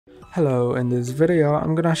Hello, in this video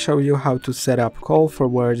I'm gonna show you how to set up call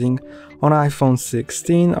forwarding on iPhone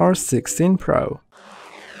 16 or 16 Pro.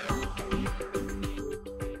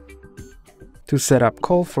 To set up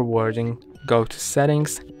call forwarding, go to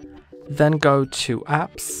Settings, then go to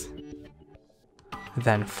Apps,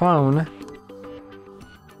 then Phone,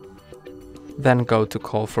 then go to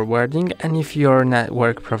call forwarding, and if your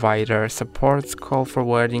network provider supports call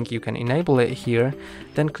forwarding, you can enable it here.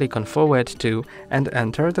 Then click on Forward to and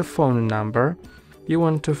enter the phone number you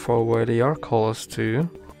want to forward your calls to.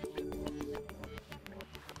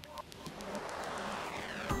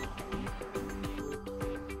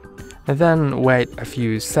 Then wait a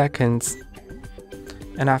few seconds,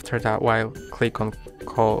 and after that, click on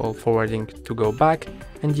call forwarding to go back,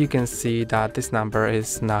 and you can see that this number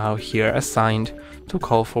is now here assigned to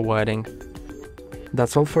call forwarding.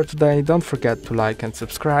 That's all for today. Don't forget to like and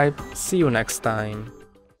subscribe. See you next time.